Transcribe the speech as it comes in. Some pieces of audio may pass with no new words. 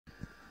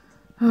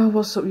Oh,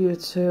 what's up,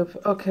 YouTube?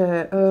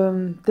 Okay,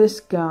 this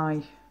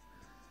guy.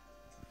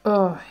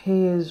 Oh,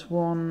 he is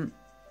one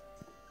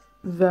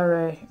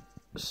very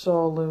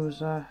sore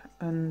loser,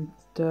 and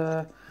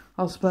I'll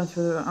explain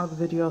throughout the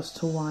video as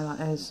to why that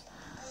is.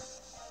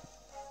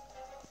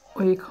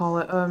 What do you call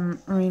it? I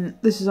mean,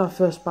 this is our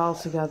first battle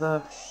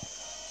together,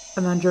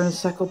 and then during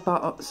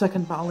the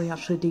second battle, he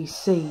actually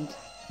DC'd.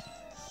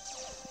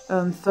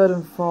 Third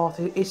and fourth,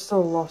 he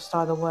still lost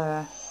either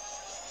way.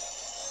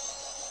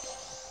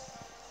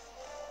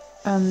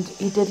 And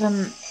he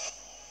didn't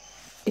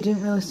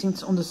really seem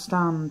to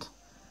understand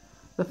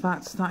the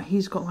fact that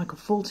he's got like a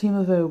full team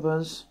of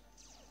Ubers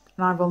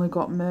and I've only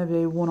got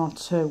maybe one or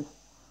two.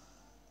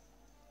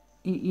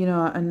 You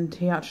know, and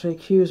he actually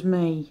accused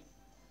me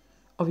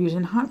of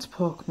using hacked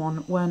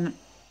Pokemon when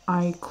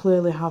I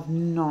clearly have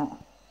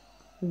not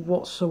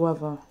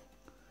whatsoever.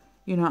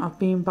 You know, I've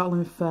been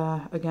battling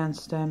fair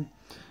against him.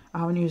 I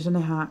haven't used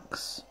any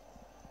hacks.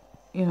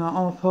 You know,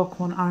 all my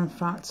Pokemon are in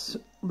fact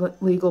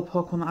legal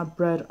Pokemon that I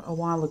bred a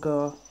while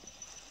ago.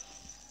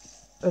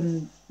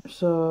 And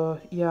so,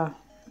 yeah.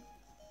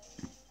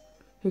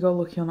 He got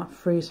lucky on that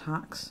freeze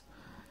hacks.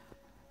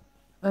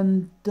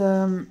 And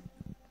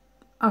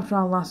after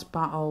our last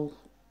battle,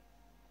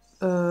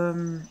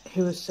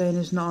 he was saying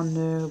he's not a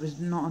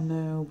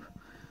noob,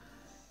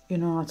 You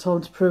know, I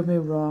told him to prove me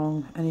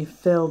wrong, and he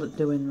failed at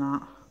doing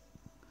that.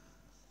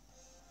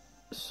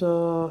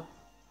 So,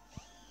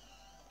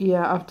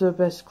 yeah, after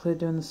basically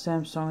doing the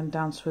same song and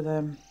dance with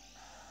him,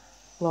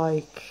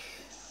 like,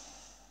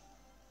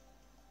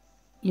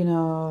 you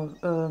know,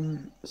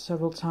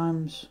 several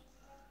times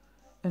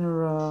in a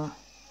row,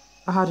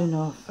 I had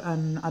enough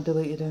and I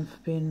deleted him for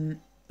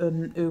being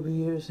an Uber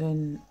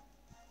using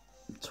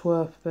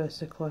twerp,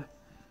 basically.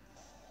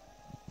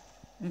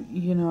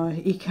 You know,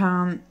 he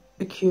can't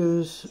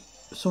accuse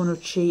someone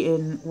of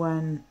cheating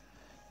when,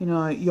 you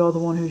know, you're the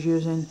one who's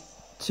using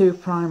 2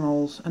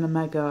 primals and a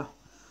mega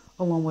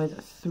along with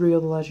 3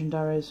 other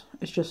legendaries.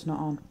 It's just not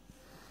on.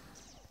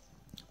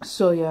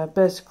 So yeah,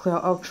 basically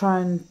I'll try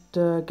and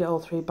get all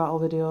 3 battle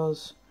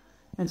videos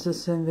into the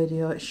same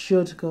video. It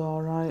should go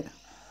alright.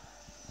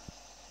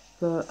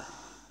 But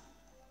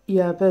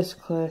yeah,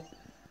 basically,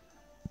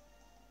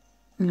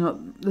 you know,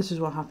 this is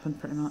what happened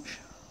pretty much.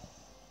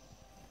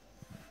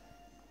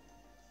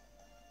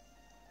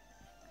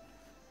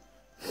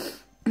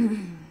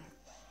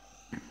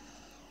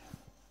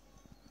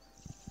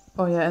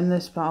 Oh yeah, in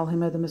this battle he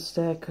made the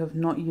mistake of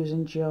not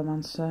using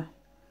Geomancer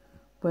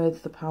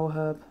with the power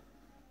herb.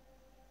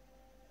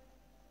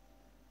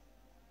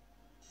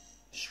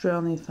 Straight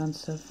on the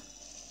offensive.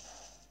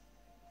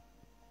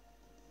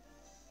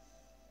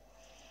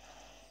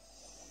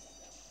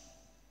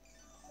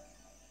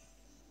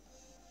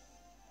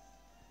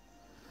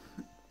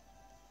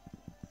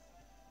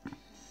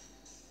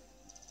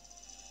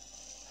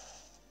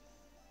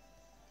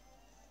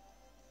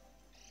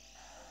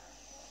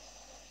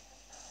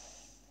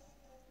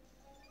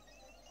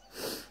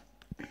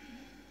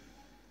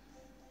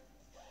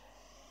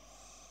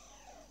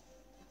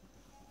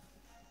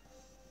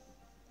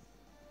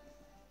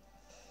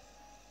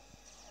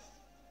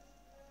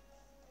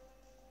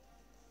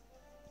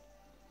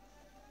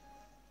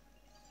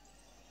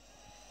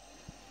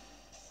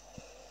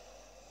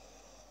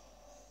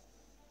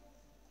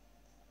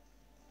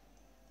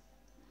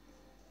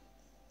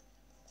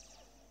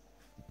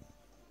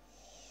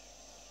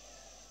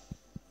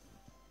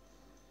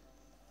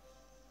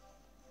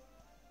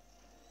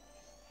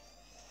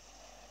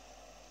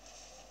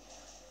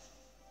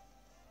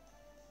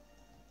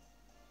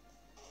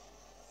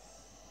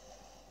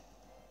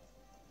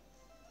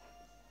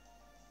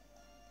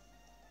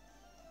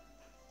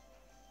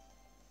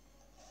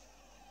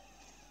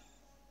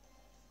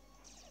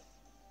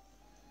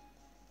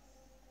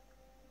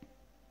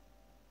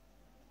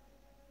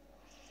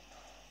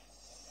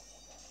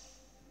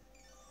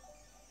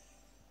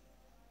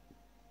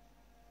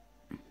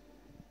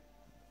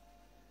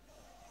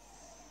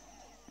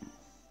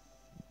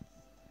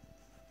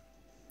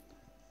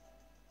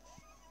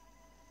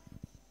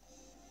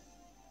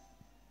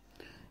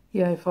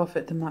 Yeah, I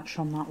forfeit the match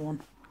on that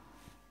one.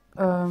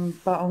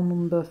 Battle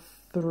number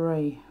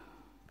 3.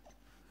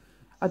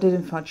 I did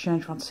in fact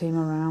change my team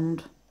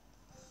around.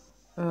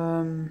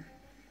 A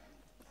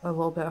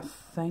little bit, I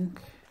think.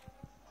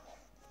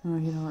 Oh,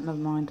 you know what, never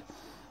mind.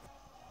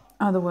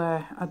 Either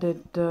way, I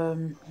did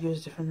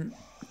use a different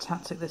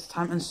tactic this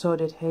time, and so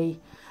did he.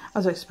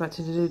 As I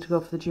expected to do, to go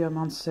for the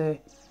Geomancer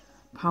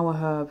power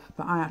herb,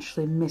 but I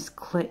actually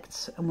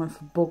misclicked and went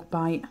for bug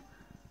bite.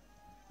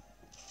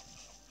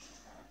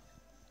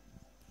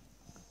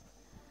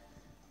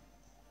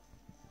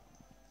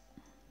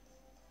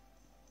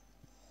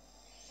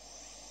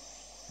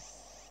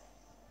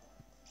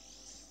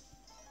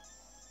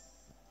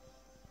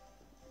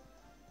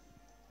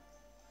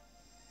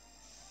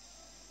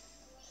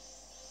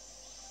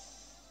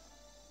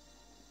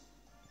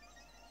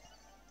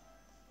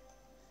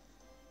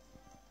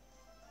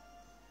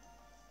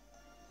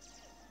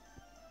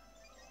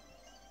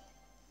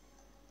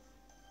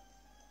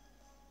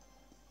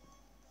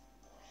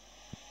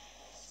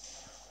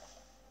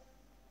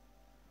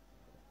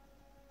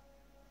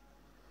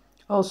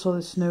 Also,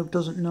 this noob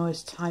doesn't know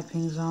his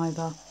typings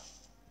either.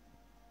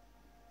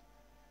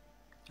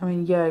 I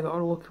mean, yeah, you got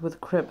to look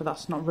with crit, but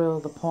that's not really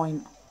the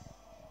point.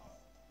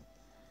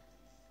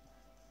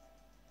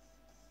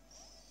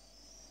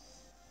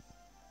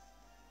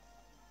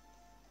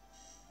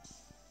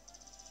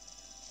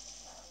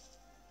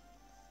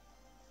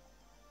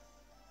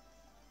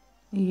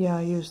 Yeah,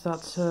 I used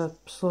that to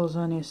slow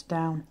Xerneas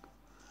down.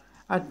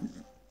 I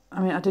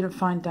mean, I didn't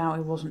find out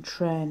he wasn't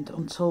trained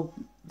until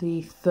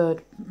the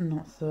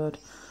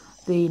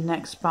the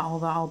next battle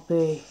that I'll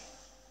be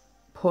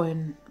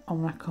putting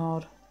on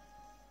record.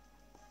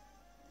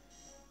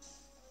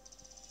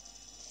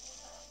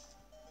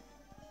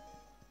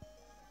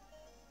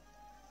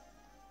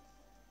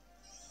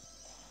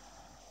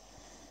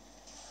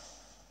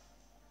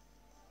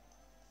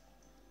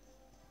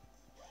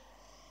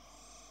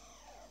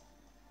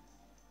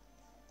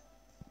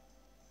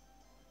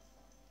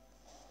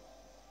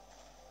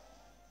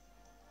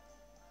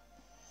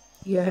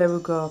 Yeah, here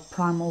we go,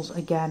 primals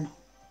again.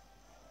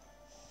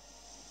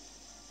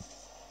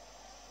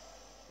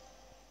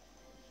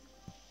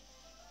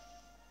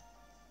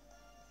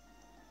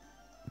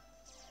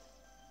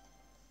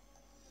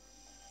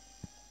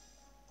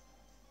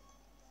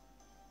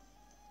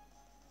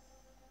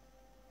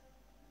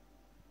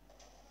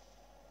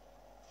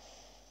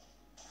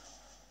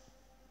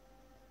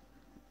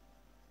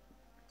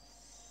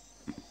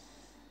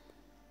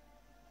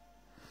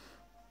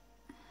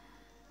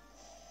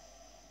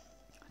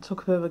 I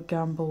took a bit of a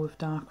gamble with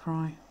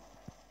Darkrai.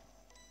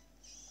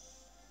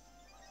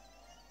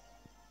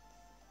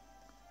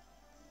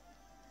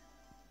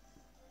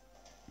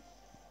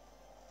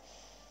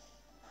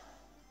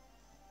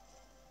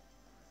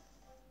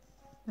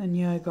 And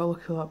yeah, I got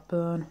lucky with that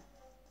burn.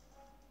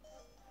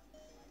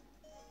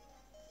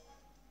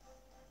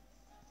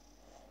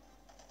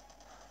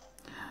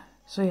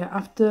 So yeah,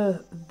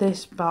 after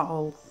this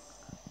battle,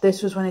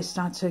 this was when it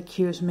started to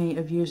accuse me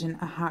of using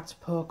a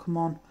hacked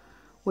Pokemon,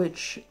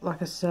 which,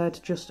 like I said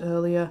just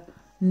earlier,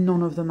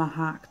 none of them are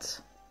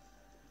hacked.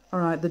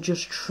 Alright, they're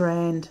just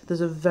trained.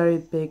 There's a very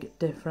big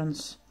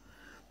difference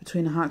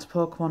between a hacked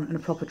Pokemon and a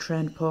proper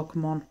trained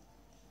Pokemon.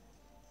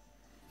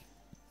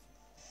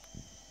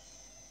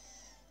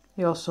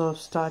 He also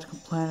started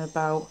complaining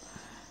about,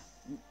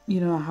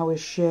 you know, how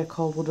his Sheer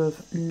Cold would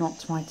have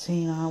knocked my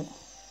team out.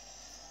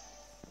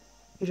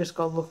 He just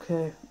got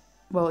lucky.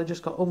 Well, he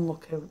just got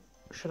unlucky,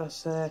 should I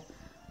say,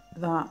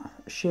 that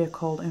Sheer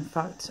Cold in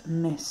fact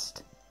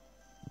missed.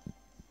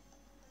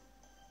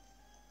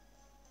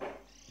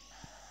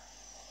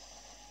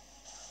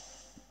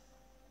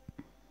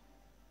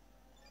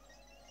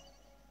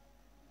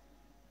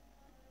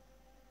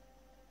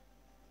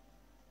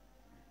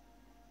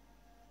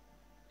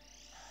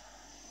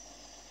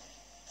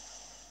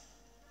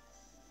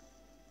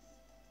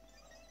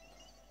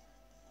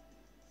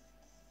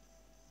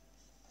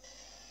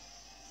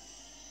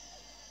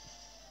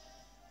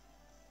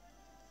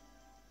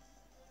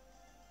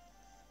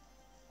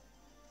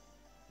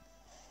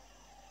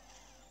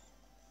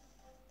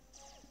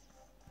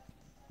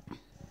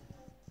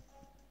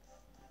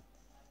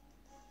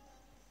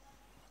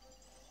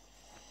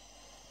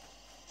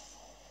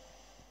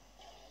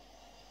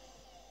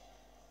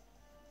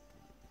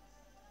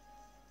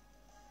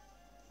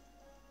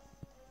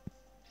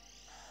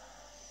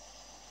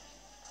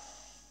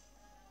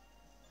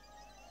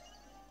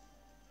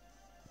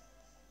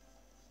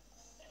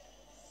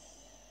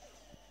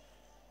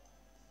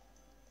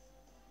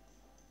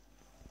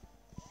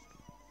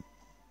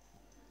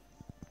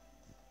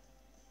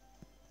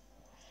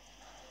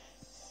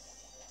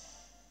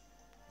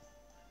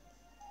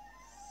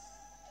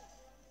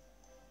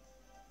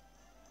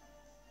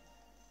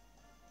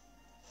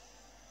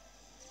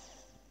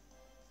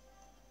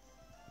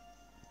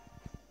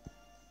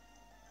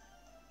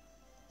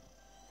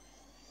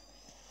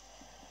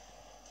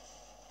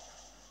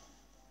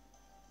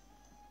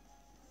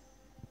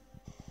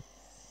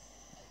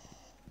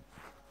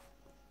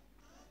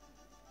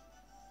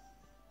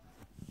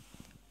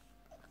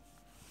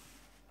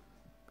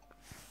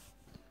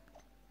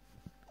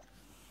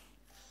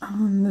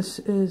 And this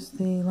is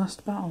the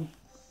last battle.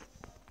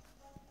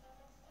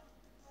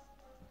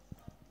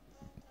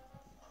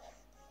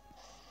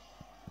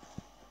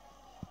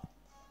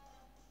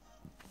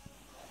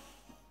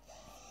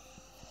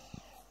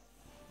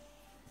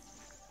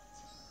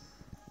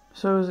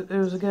 So it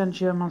was again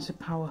Geomancy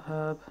Power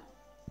Herb.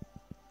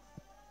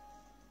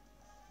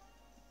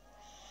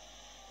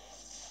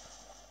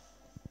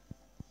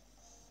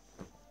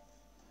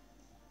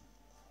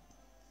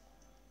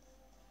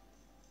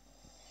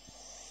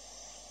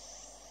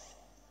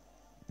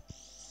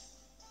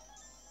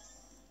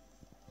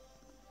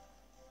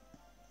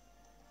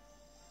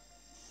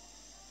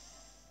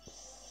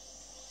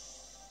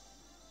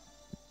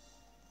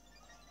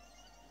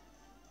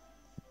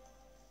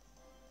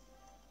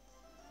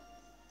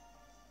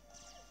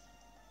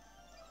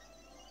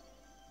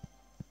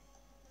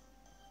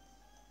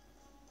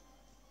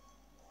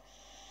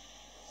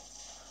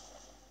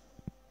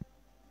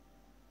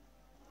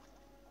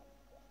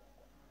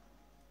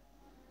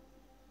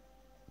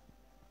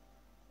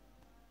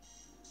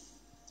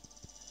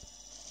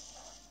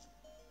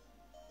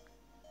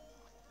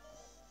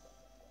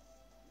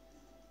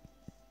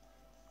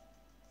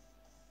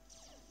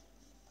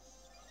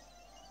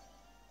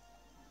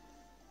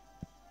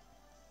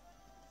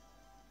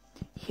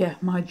 Yeah,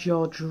 my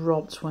jaw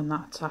dropped when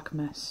that attack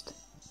missed.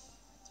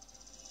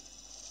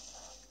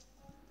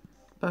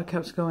 But I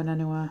kept going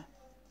anyway.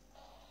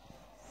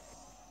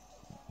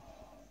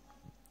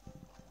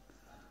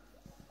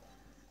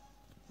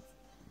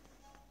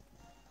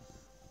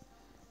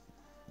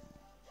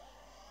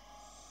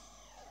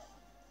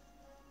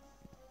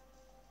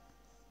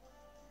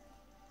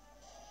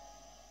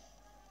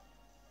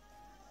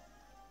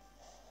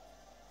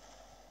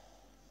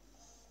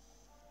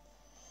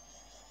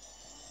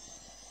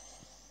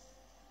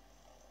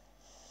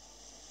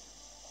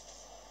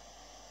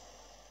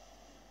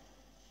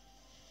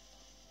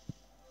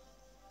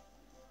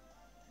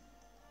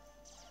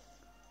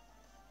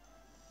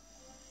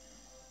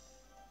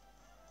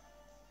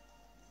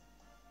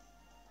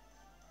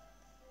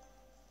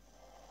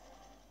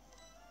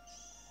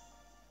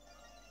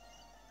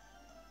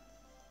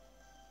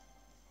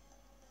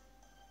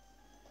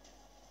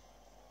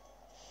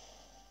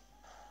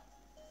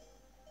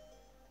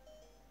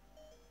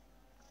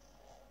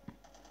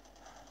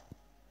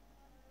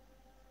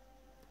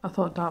 I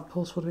thought Dark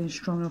Pulse would have been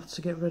strong enough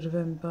to get rid of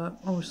him, but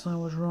obviously I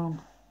was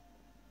wrong.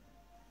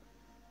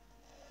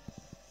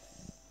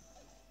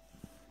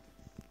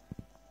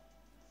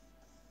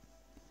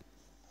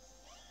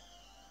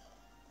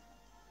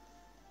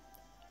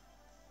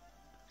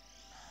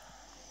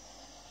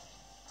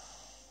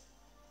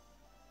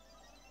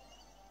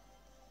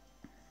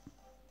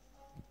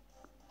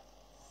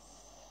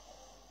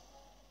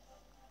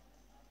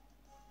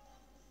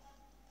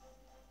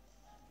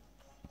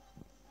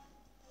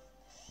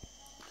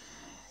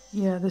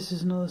 Yeah, this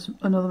is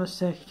another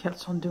mistake he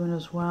kept on doing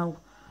as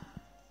well.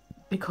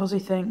 Because he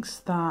thinks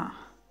that,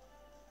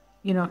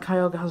 you know,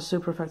 Kyogre has a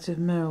super effective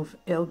move,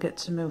 it'll get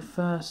to move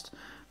first.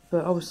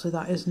 But obviously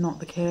that is not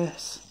the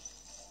case.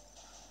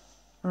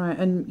 Alright,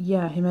 and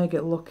yeah, he may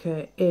get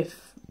lucky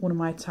if one of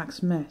my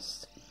attacks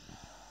missed.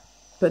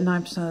 But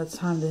 9% of the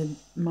time they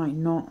might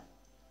not.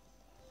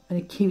 And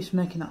he keeps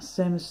making that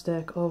same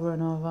mistake over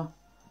and over.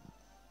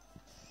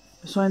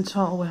 So in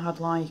total we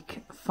had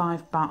like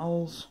 5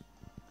 battles.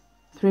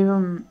 3 of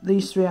them,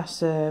 these 3 I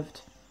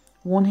saved.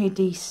 1 he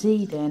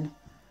DC'd in,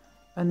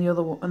 and the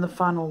other one, and the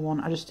final one,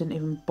 I just didn't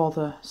even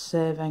bother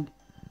saving.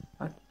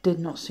 I did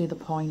not see the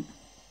point.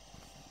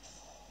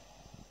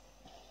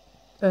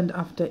 And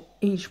after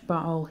each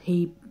battle,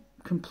 he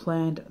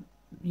complained,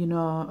 you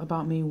know,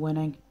 about me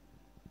winning.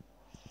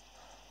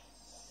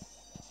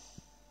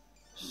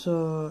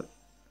 So,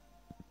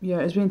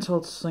 yeah, he's been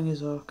told to sling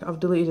his hook.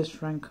 I've deleted his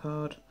friend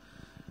code.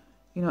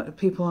 You know,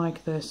 people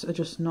like this are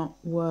just not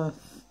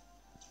worth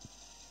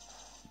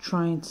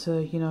trying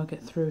to, you know,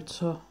 get through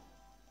to.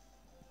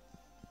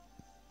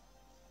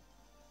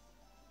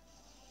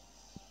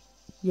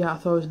 Yeah, I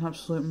thought he was an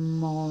absolute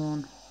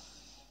moron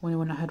when he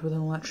went ahead with an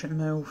electric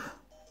move.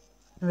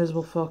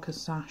 Invisible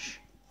Focus Sash.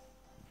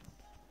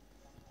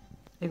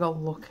 He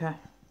got lucky.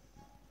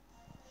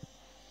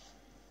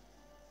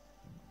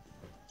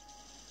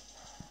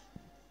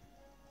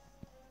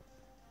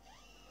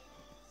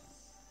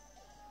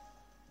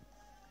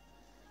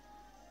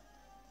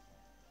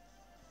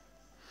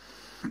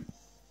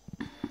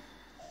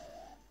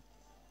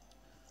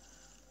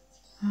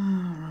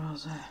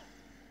 Rosie.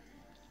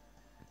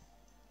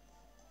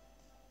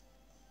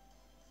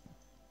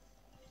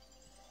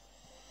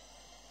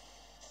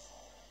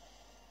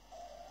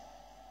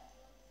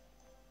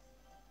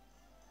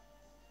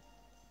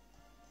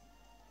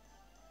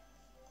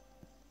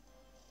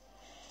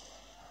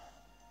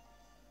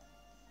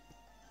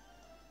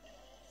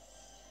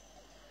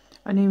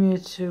 I need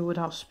Mewtwo would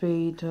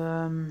outspeed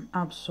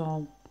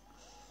Absol.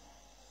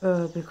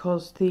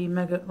 Because the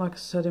Mega, like I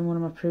said in one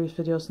of my previous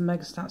videos, the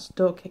Mega stats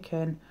don't kick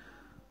in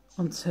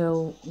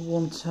until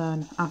 1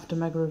 turn after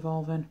Mega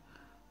Evolving.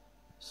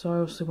 So I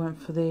also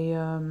went for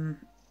the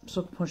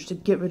Sucker Punch to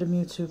get rid of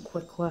Mewtwo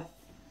quickly.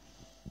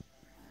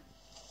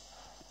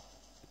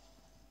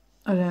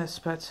 I didn't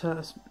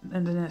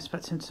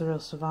expect him to really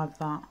survive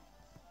that.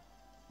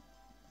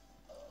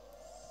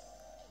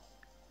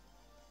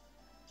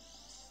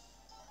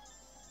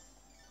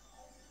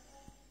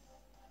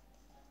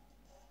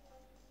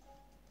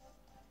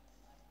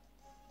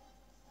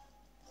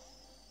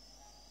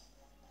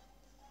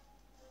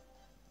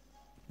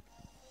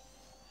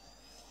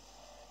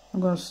 I'm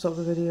going to stop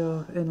the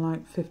video in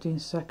like 15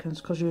 seconds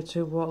because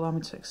YouTube won't allow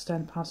me to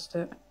extend past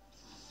it.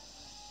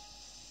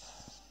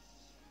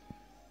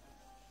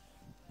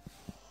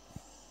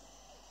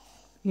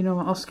 You know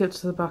what, I'll skip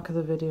to the back of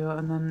the video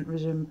and then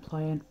resume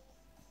playing.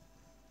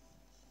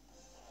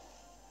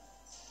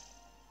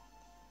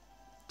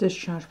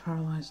 Discharge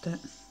paralysed it.